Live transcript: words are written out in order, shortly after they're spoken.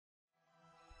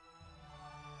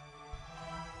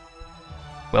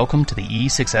Welcome to the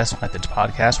E6S Methods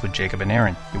podcast with Jacob and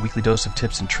Aaron, your weekly dose of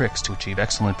tips and tricks to achieve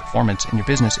excellent performance in your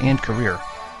business and career.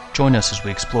 Join us as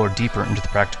we explore deeper into the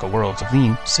practical worlds of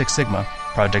Lean, Six Sigma,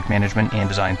 project management, and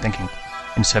design thinking.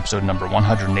 In this episode number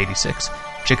 186,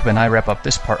 Jacob and I wrap up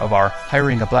this part of our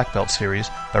Hiring a Black Belt series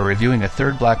by reviewing a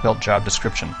third black belt job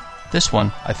description. This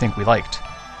one, I think we liked.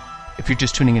 If you're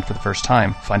just tuning in for the first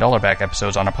time, find all our back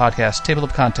episodes on our podcast table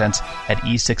of contents at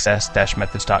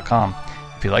e6s-methods.com.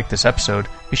 If you like this episode,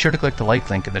 be sure to click the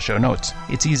like link in the show notes.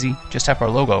 It's easy, just tap our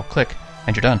logo, click,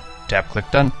 and you're done. Tap, click,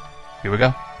 done. Here we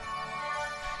go.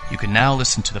 You can now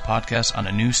listen to the podcast on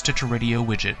a new Stitcher Radio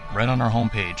widget right on our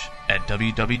homepage at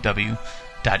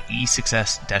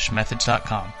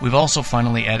www.e6s-methods.com. We've also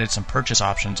finally added some purchase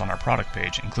options on our product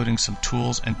page, including some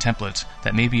tools and templates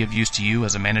that may be of use to you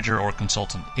as a manager or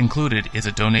consultant. Included is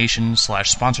a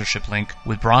donation/sponsorship link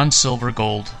with bronze, silver,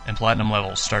 gold, and platinum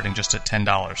levels starting just at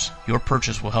 $10. Your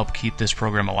purchase will help keep this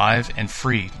program alive and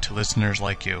free to listeners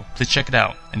like you. Please check it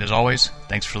out, and as always,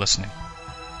 thanks for listening.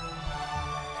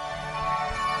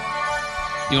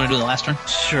 You want to do the last one?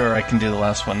 Sure, I can do the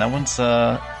last one. That one's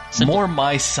more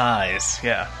my size.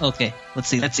 Yeah. Okay. Let's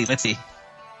see.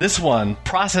 This one,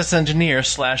 process engineer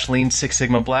 / Lean Six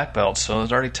Sigma black belt. So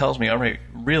it already tells me, all right,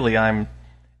 really I'm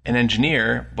an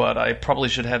engineer, but I probably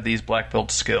should have these black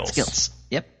belt skills.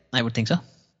 Yep, I would think so.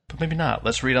 But maybe not.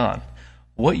 Let's read on.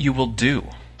 What you will do.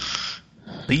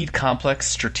 Lead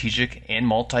complex, strategic, and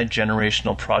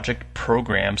multi-generational project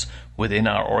programs within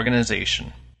our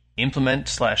organization.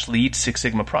 Implement / lead Six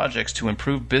Sigma projects to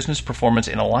improve business performance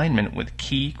in alignment with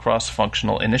key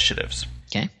cross-functional initiatives.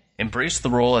 Okay. Embrace the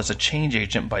role as a change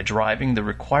agent by driving the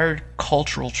required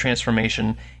cultural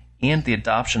transformation and the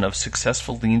adoption of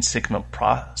successful Lean Six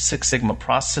Sigma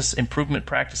process improvement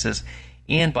practices,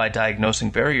 and by diagnosing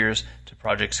barriers to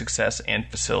project success and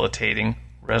facilitating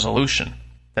resolution.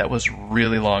 That was a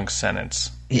really long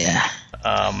sentence. Yeah.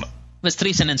 It was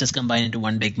 3 sentences combined into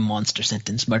one big monster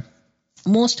sentence, but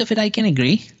most of it I can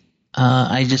agree.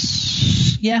 I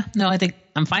think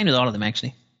I'm fine with all of them,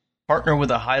 actually. Partner with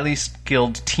a highly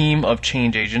skilled team of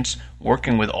change agents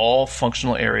working with all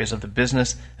functional areas of the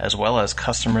business as well as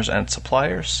customers and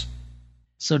suppliers.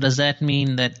 So does that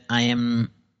mean that I am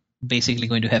basically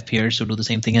going to have peers who do the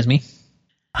same thing as me?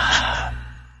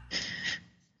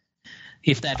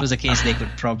 If that was the case, they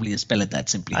could probably spell it that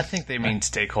simply. I think they mean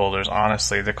stakeholders,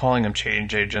 honestly. They're calling them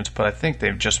change agents, but I think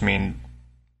they just mean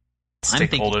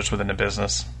stakeholders within the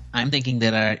business. I'm thinking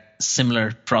there are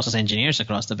similar process engineers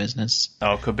across the business.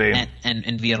 Oh, could be.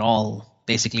 And we are all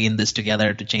basically in this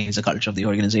together to change the culture of the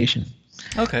organization.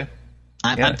 Okay.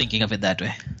 I'm thinking of it that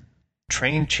way.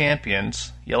 Train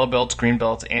champions, yellow belts, green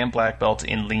belts, and black belts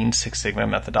in Lean Six Sigma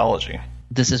methodology.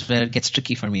 This is where it gets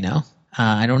tricky for me now.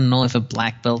 I don't know if a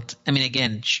black belt,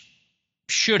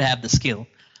 should have the skill.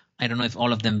 I don't know if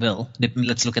all of them will.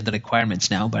 Let's look at the requirements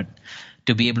now, but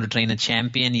to be able to train a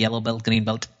champion, yellow belt, green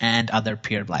belt, and other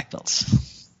peer black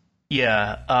belts.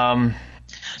 Yeah.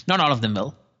 Not all of them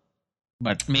will,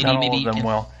 but maybe all of them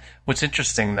will. What's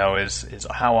interesting, though, is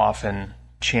how often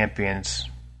champions,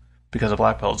 because a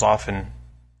black belt is often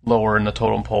lower in the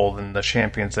totem pole than the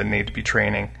champions that need to be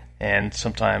training, and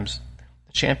sometimes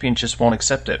the champion just won't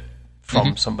accept it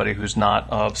from somebody who's not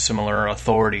of similar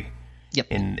authority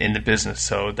in the business.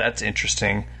 So that's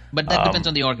interesting. But that depends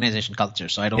on the organization culture,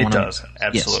 so I don't want to... It does,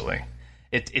 absolutely.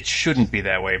 Yes. It shouldn't be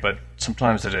that way, but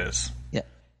sometimes it is. Yeah.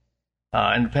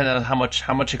 And depending on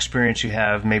how much experience you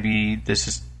have, maybe this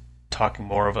is talking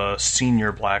more of a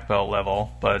senior black belt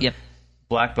level, but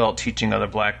black belt teaching other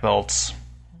black belts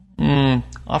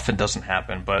often doesn't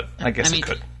happen, but I guess it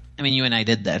could. I mean, you and I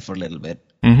did that for a little bit,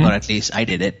 or at least I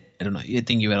did it. I don't know. You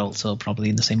think you were also probably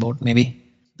in the same boat, maybe?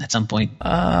 At some point?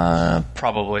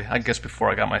 Probably. I guess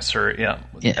before I got my cert,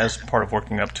 as part of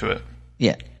working up to it.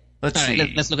 Yeah. Let's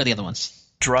see. Let's look at the other ones.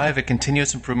 Drive a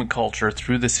continuous improvement culture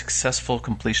through the successful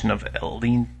completion of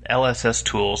Lean LSS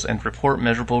tools and report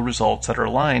measurable results that are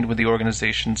aligned with the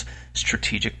organization's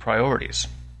strategic priorities.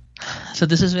 So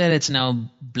this is where it's now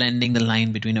blending the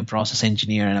line between a process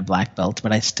engineer and a black belt,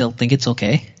 but I still think it's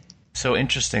okay. So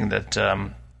interesting that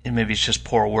maybe it's just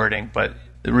poor wording, but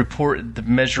reporting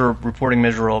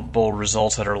measurable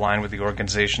results that are aligned with the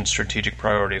organization's strategic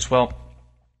priorities. Well,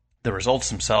 the results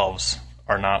themselves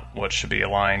are not what should be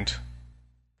aligned,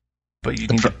 but you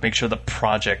need to make sure the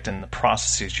project and the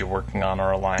processes you're working on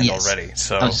are aligned already.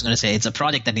 So I was just going to say it's a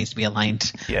project that needs to be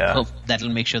aligned. Yeah, that'll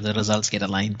make sure the results get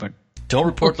aligned. But don't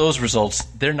report those results;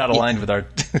 they're not aligned with our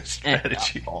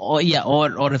strategy. Or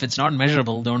if it's not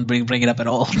measurable, don't bring it up at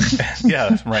all.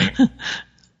 Yeah, right.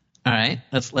 All right,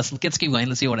 let's keep going.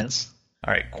 Let's see what else.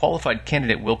 All right, qualified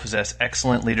candidate will possess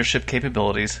excellent leadership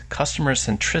capabilities, customer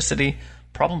centricity,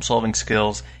 problem-solving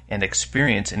skills, and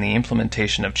experience in the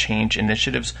implementation of change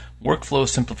initiatives, workflow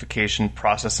simplification,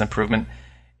 process improvement,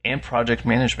 and project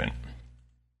management.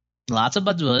 Lots of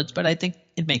buzzwords, but I think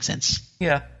it makes sense.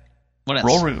 Yeah. What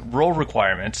else? Role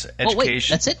requirements, education. Oh, wait,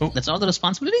 that's it? That's all the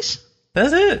responsibilities?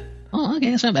 That's it. Oh,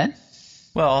 okay, that's not bad.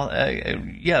 Well,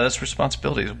 yeah, that's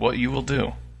responsibilities, what you will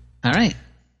do. All right.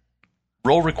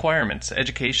 Role requirements,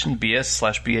 education,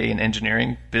 BS/BA in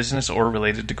engineering, business, or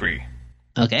related degree.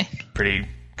 Okay. Pretty,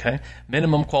 okay.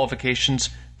 Minimum qualifications,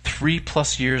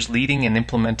 3+ years leading and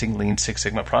implementing Lean Six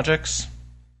Sigma projects.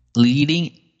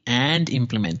 Leading and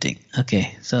implementing.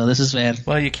 Okay, so this is where...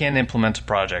 Well, you can't implement a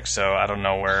project, so I don't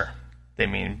know where they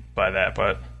mean by that,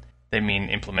 but they mean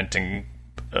implementing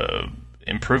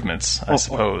improvements, I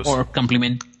suppose. Or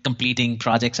completing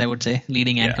projects, I would say.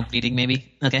 Leading and completing,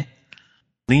 maybe. Okay.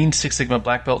 Lean Six Sigma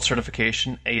Black Belt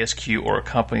certification, ASQ, or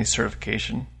company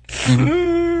certification.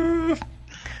 Mm-hmm.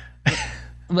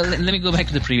 Well, let me go back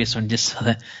to the previous one just so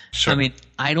that... Sure. I mean,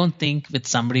 I don't think with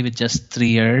somebody with just 3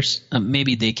 years,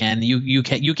 maybe they can. You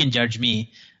can judge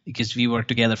me because we worked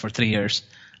together for 3 years.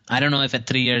 I don't know if at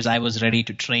 3 years I was ready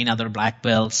to train other black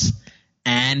belts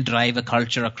and drive a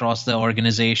culture across the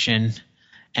organization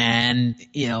and,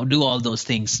 do all those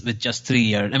things with just 3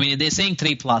 years. I mean, they're saying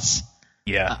 3+.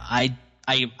 Yeah.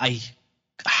 I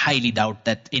highly doubt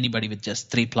that anybody with just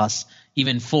 3+,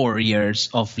 even 4 years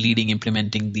of leading,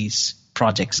 implementing these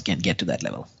projects can get to that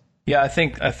level. Yeah, I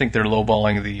think they're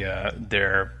lowballing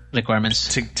their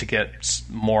requirements to get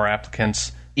more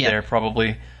applicants there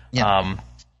probably. Yeah.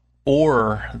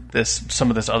 Or some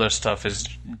of this other stuff is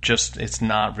just, it's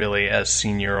not really as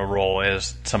senior a role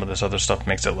as some of this other stuff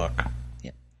makes it look.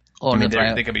 Yeah. Or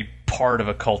they could be part of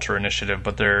a culture initiative,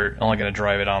 but they're only going to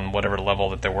drive it on whatever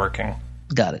level that they're working.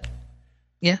 Got it.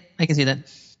 Yeah, I can see that.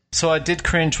 So I did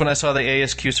cringe when I saw the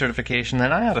ASQ certification,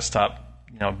 and I had to stop,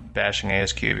 bashing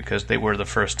ASQ because they were the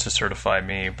first to certify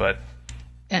me, but...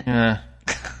 I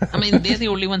mean, they're the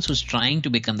only ones who's trying to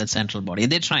become that central body.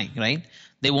 They're trying, right?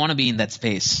 They want to be in that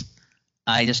space.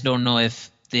 I just don't know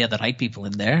if they are the right people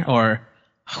in there or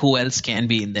who else can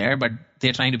be in there, but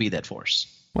they're trying to be that force.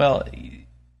 Well,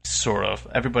 sort of.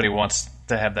 Everybody wants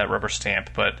to have that rubber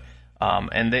stamp, but...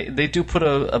 and they do put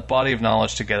a body of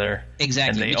knowledge together.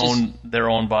 Exactly. And they own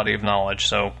their own body of knowledge,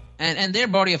 so... And their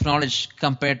body of knowledge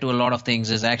compared to a lot of things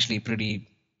is actually pretty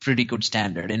good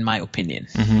standard, in my opinion.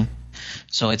 Mm-hmm.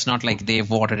 So it's not like they've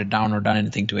watered it down or done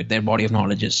anything to it. Their body of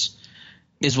knowledge is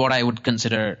what I would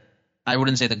consider, I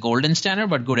wouldn't say the golden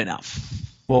standard, but good enough.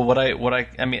 Well, I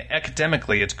mean,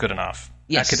 academically, it's good enough.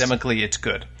 Yes. Academically, it's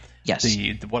good. Yes.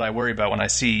 What I worry about when I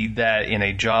see that in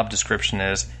a job description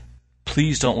is,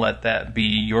 please don't let that be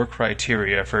your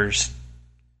criteria for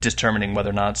determining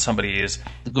whether or not somebody is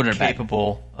good or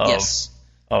capable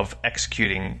of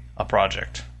executing a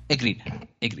project. Agreed.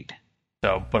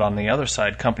 So, but on the other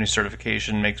side, company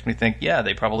certification makes me think, yeah,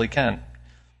 they probably can.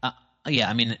 Yeah,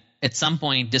 I mean, at some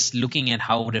point, just looking at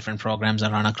how different programs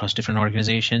are run across different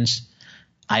organizations,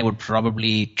 I would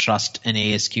probably trust an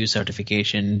ASQ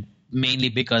certification, mainly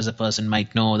because a person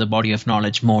might know the body of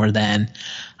knowledge more than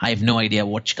I have no idea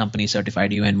which company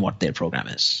certified you and what their program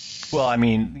is. Well, I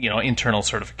mean, internal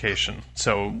certification.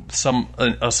 So some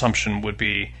assumption would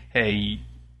be, hey,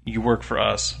 you work for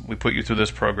us. We put you through this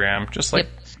program, just like,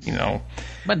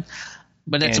 But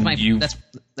that's my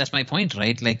point,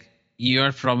 right? Like,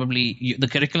 you're probably the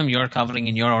curriculum you're covering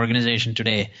in your organization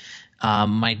today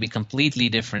might be completely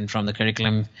different from the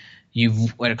curriculum you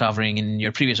were covering in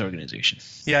your previous organization.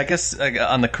 Yeah, I guess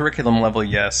on the curriculum level,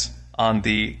 yes. On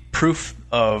the proof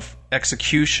of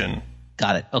execution,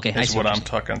 got it. Okay, is what I'm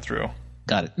talking through.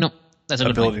 Got it. No, that's a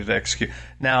good ability to execute.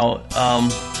 Now,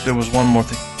 there was one more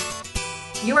thing.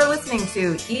 You are listening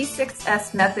to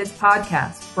E6S Methods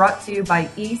Podcast, brought to you by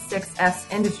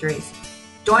E6S Industries.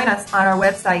 Join us on our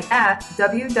website at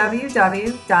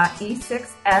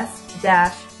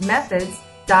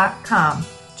www.e6s-methods.com.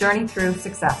 Journey through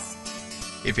success.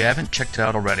 If you haven't checked it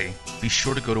out already, be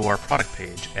sure to go to our product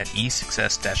page at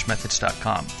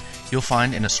e6s-methods.com. You'll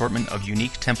find an assortment of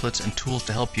unique templates and tools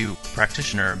to help you, the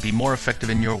practitioner, be more effective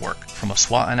in your work. From a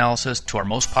SWOT analysis to our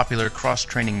most popular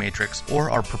cross-training matrix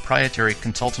or our proprietary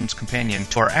consultant's companion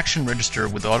to our action register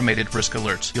with automated risk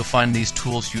alerts, you'll find these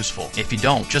tools useful. If you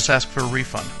don't, just ask for a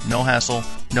refund. No hassle,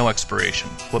 no expiration.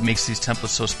 What makes these templates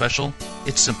so special?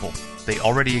 It's simple. They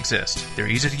already exist. They're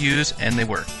easy to use, and they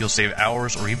work. You'll save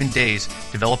hours or even days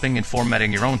developing and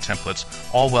formatting your own templates,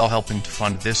 all while helping to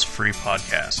fund this free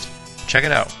podcast. Check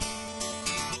it out.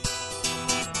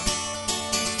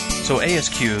 So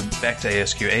ASQ, back to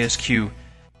ASQ. ASQ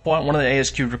one of the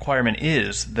ASQ requirement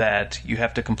is that you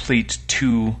have to complete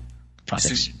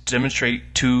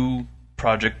demonstrate 2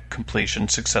 project completion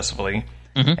successfully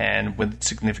and with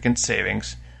significant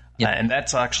savings. Yep. And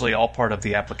that's actually all part of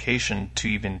the application to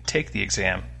even take the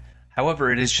exam.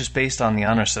 However, it is just based on the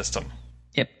honor system.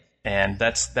 Yep. And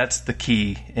that's the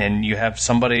key. And you have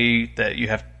somebody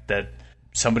that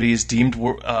somebody is deemed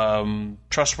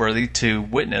trustworthy to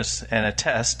witness and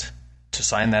attest to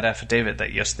sign that affidavit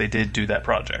that yes, they did do that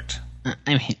project.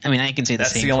 I mean, I can say the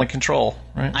same. That's the only control,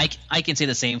 right? I can say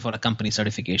the same for a company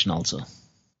certification also.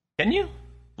 Can you?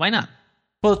 Why not?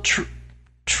 Well,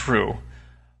 true.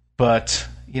 But,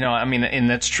 I mean, and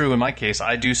that's true in my case.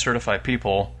 I do certify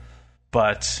people,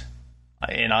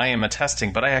 and I am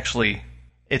attesting, but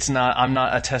I'm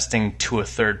not attesting to a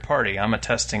third party. I'm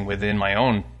attesting within my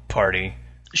own party.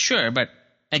 Sure, but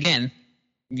again,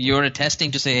 you're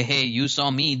attesting to say, hey, you saw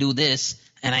me do this,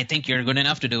 and I think you're good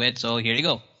enough to do it, so here you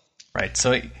go. Right,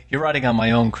 so you're writing on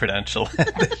my own credential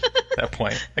at that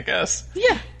point, I guess.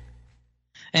 Yeah.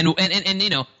 And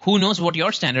who knows what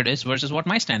your standard is versus what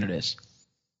my standard is?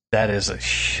 That is a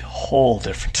whole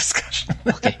different discussion.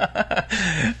 Okay.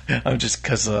 I'm just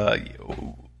because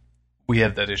we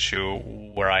have that issue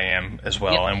where I am as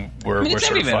well, and we're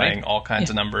certifying right? all kinds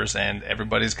of numbers, and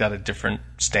everybody's got a different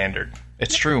standard.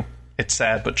 It's true. It's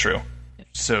sad, but true.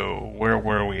 So where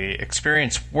were we?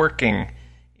 Experience working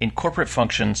in corporate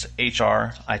functions,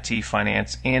 HR, IT,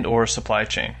 finance, and or supply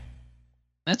chain.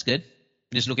 That's good.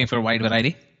 Just looking for a wide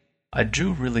variety. I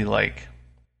do really like,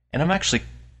 and I'm actually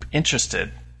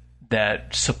interested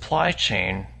that supply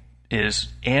chain is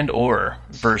and or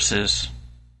versus.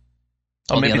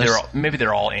 Oh, maybe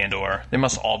they're all and or. They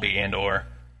must all be and or.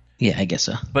 Yeah, I guess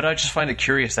so. But I just find it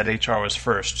curious that HR was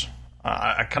first.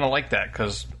 I kind of like that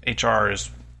because HR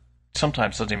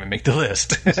sometimes doesn't even make the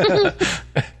list.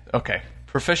 Okay.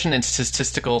 Proficient in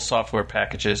statistical software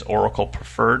packages, Oracle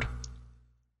preferred.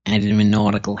 I didn't even know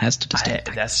Oracle has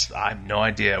statistical packages. I have no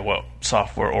idea what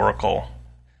software Oracle.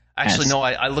 Actually, no,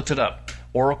 I looked it up.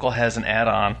 Oracle has an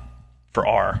add-on for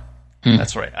R.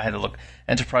 That's right. I had to look.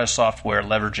 Enterprise software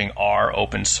leveraging R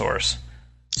open source.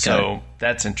 So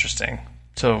that's interesting.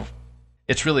 So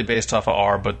it's really based off of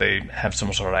R, but they have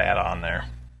some sort of add-on there.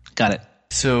 Got it.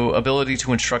 So ability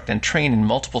to instruct and train in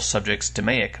multiple subjects,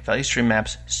 DMAIC, value stream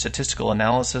maps, statistical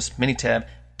analysis, Minitab,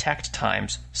 takt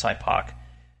times, SciPoc,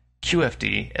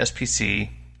 QFD, SPC,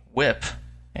 WIP,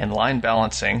 and line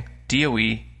balancing,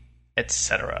 DOE,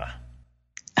 etc.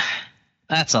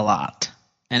 That's a lot.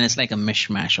 And it's like a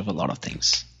mishmash of a lot of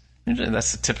things.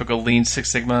 That's the typical Lean Six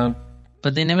Sigma.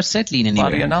 But they never said Lean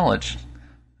anywhere. Body of knowledge.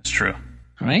 That's true.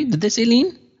 Right? Did they say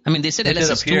Lean? I mean, they said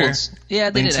LSS tools. Here. Yeah,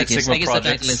 they Lean did. Six Sigma I guess projects.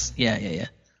 the title is. Yeah.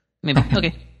 Maybe.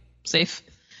 Okay. Safe.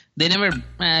 They never.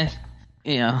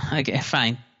 Okay.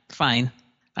 Fine.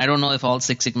 I don't know if all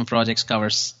Six Sigma projects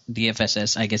covers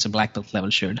DFSS. I guess a black belt level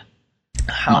should.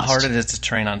 How hard it is to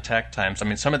train on takt times. I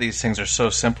mean, some of these things are so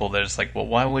simple that it's like, well,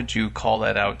 why would you call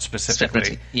that out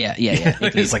specifically? Yeah.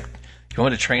 It's like, you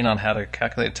want to train on how to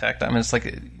calculate takt time? It's like,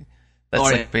 that's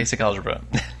like basic algebra.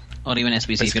 Or even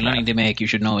SPC. If you're learning DMAIC, you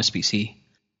should know SPC.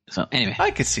 So, anyway.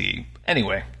 I could see.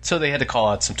 Anyway, so they had to call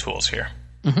out some tools here.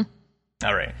 Mm-hmm.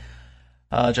 All right.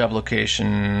 Job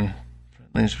location.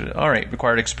 All right.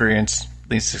 Required experience,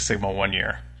 Lean Six Sigma 1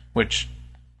 year, which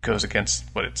goes against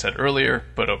what it said earlier,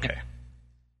 but okay.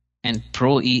 And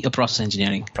process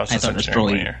engineering. Process I thought engineering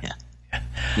it was 1 year.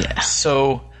 Yeah.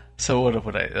 So what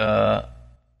would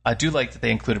I do like that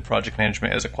they included project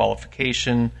management as a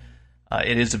qualification.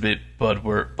 It is a bit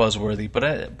buzzworthy,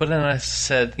 but then I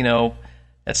said,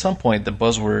 at some point the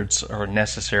buzzwords are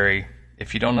necessary.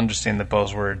 If you don't understand the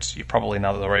buzzwords, you're probably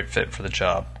not the right fit for the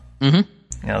job.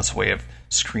 Mm-hmm. It's a way of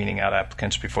screening out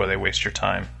applicants before they waste your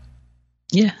time.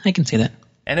 Yeah, I can see that.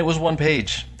 And it was 1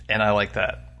 page, and I like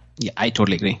that. Yeah, I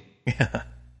totally agree. Yeah.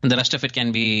 And the rest of it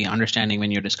can be understanding when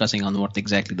you're discussing on what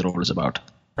exactly the role is about.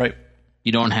 Right.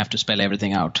 You don't have to spell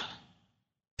everything out.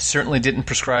 Certainly didn't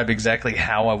prescribe exactly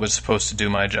how I was supposed to do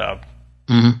my job.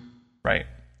 Mm-hmm. Right.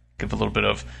 Give a little bit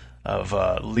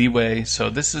of leeway.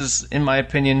 So this is, in my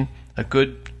opinion, a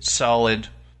good, solid,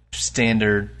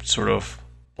 standard sort of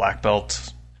black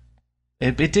belt.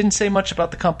 It didn't say much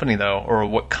about the company, though, or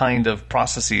what kind of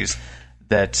processes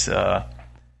that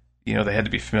they had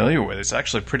to be familiar with. It's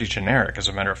actually pretty generic, as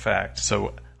a matter of fact.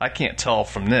 So I can't tell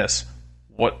from this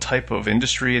what type of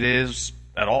industry it is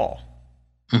at all.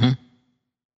 Mm-hmm.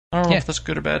 I don't know if that's a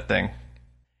good or bad thing.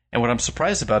 And what I'm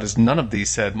surprised about is none of these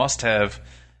said must have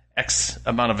X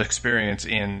amount of experience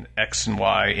in X and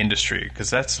Y industry, because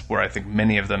that's where I think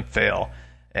many of them fail.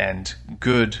 And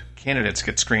good candidates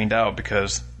get screened out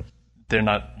because they're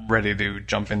not ready to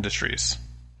jump industries.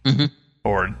 Mm-hmm.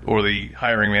 or the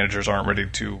hiring managers aren't ready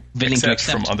to accept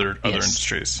from other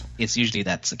industries. It's usually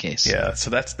that's the case. Yeah, so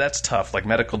that's tough. Like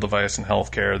medical device and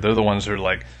healthcare, they're the ones who are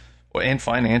like, and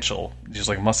financial, just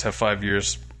like must have 5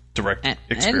 years direct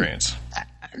experience.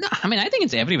 No, I mean, I think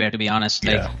it's everywhere, to be honest.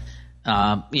 Like,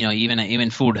 even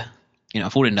food,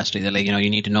 food industry. They're like, you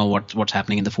need to know what's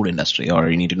happening in the food industry, or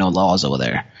you need to know laws over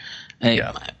there.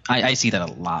 I see that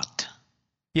a lot.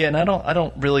 Yeah, and I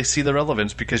don't really see the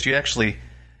relevance because you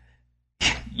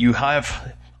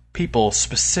have people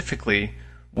specifically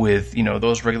with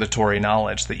those regulatory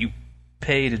knowledge that you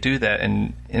pay to do that,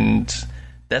 and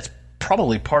that's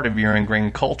probably part of your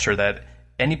ingrained culture that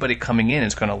anybody coming in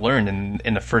is going to learn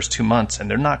in the first 2 months, and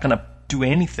they're not going to do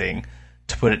anything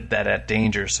to put that at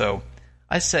danger. So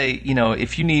I say,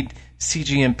 if you need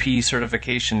CGMP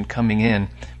certification coming in,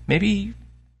 maybe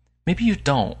you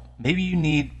don't. Maybe you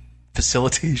need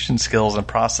facilitation skills and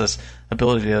process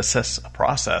ability to assess a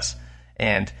process,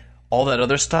 and all that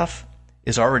other stuff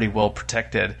is already well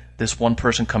protected. This one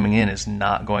person coming in is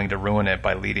not going to ruin it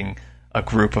by leading a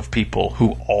group of people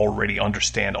who already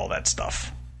understand all that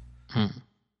stuff.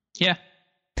 Yeah,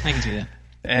 I can see that.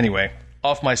 Anyway,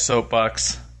 off my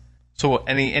soapbox. So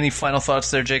any final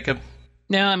thoughts there, Jacob?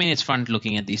 No, I mean, it's fun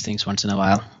looking at these things once in a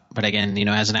while. But again,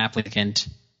 as an applicant,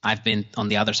 I've been on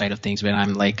the other side of things where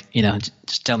I'm like,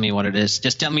 just tell me what it is.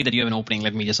 Just tell me that you have an opening.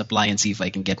 Let me just apply and see if I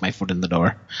can get my foot in the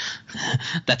door.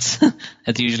 That's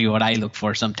usually what I look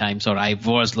for sometimes, or I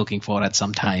was looking for at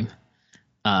some time.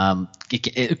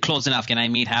 Close enough. Can I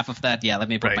meet half of that? Yeah, let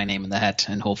me put my name in the hat,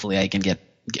 and hopefully I can get.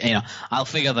 I'll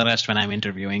figure the rest when I'm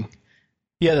interviewing.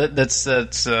 Yeah, that's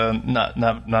not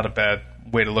a bad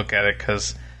way to look at it,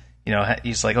 because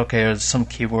he's like, okay, there's some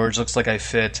keywords. Looks like I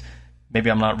fit. Maybe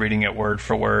I'm not reading it word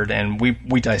for word, and we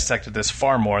dissected this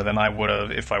far more than I would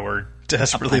have if I were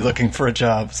desperately looking for a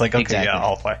job. It's like, okay, exactly. Yeah,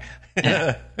 I'll apply.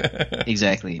 Yeah.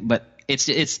 Exactly, but it's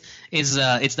the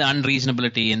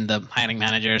unreasonability in the hiring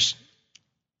managers,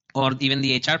 or even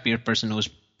the HR person who's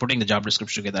putting the job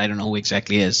description together. I don't know who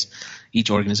exactly is.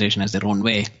 Each organization has their own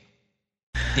way,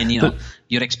 and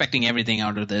you're expecting everything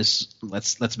out of this.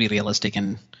 Let's be realistic,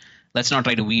 and let's not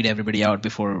try to weed everybody out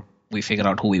before we figure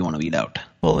out who we want to weed out.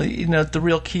 Well, the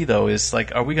real key though is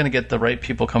like, are we going to get the right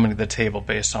people coming to the table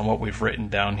based on what we've written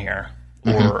down here,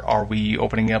 or are we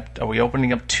opening up? Are we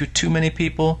opening up too many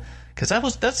people? Because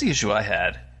that's the issue I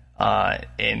had.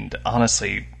 And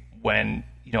honestly, when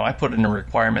I put in a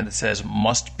requirement that says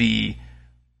must be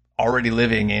already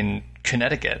living in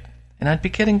Connecticut, and I'd be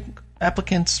getting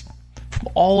applicants from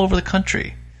all over the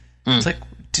country. It's like,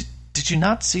 did you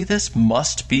not see this?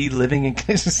 Must be living in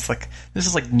Connecticut. This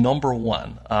is like number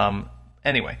one.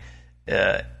 Anyway,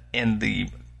 and the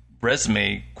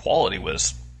resume quality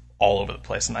was all over the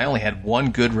place, and I only had one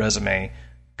good resume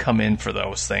come in for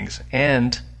those things,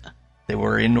 and they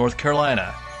were in North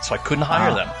Carolina, so I couldn't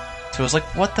hire them. So it was like,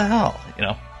 what the hell,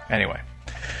 Anyway.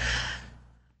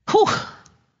 Whew.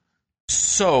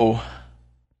 So,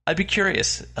 I'd be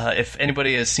curious if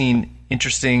anybody has seen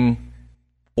interesting,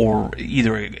 or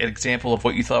either an example of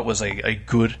what you thought was a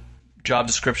good job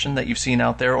description that you've seen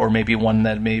out there, or maybe one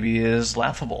that maybe is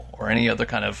laughable, or any other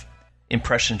kind of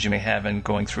impressions you may have in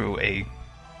going through a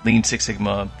Lean Six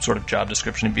Sigma sort of job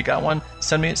description. If you got one,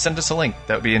 send us a link.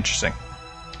 That would be interesting.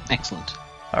 Excellent.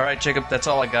 All right, Jacob, that's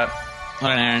all I got. All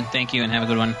right, Aaron. Thank you, and have a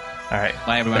good one. All right.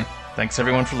 Bye, everyone. Thanks,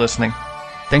 everyone, for listening.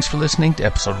 Thanks for listening to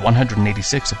episode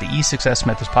 186 of the E6S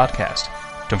Methods podcast.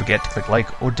 Don't forget to click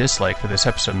like or dislike for this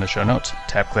episode in the show notes.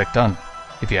 Tap click done.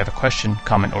 If you have a question,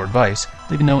 comment, or advice,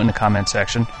 leave a note in the comment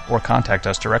section or contact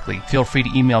us directly. Feel free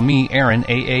to email me, Aaron,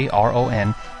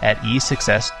 Aaron, at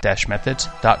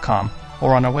e6s-methods.com,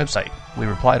 or on our website. We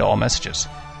reply to all messages.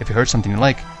 If you heard something you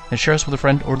like, then share us with a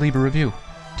friend or leave a review.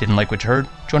 Didn't like what you heard?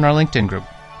 Join our LinkedIn group.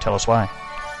 Tell us why.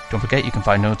 Don't forget you can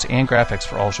find notes and graphics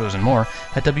for all shows and more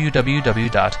at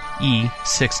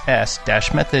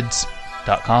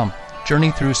www.e6s-methods.com.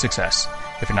 Journey through success.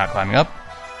 If you're not climbing up,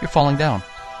 you're falling down.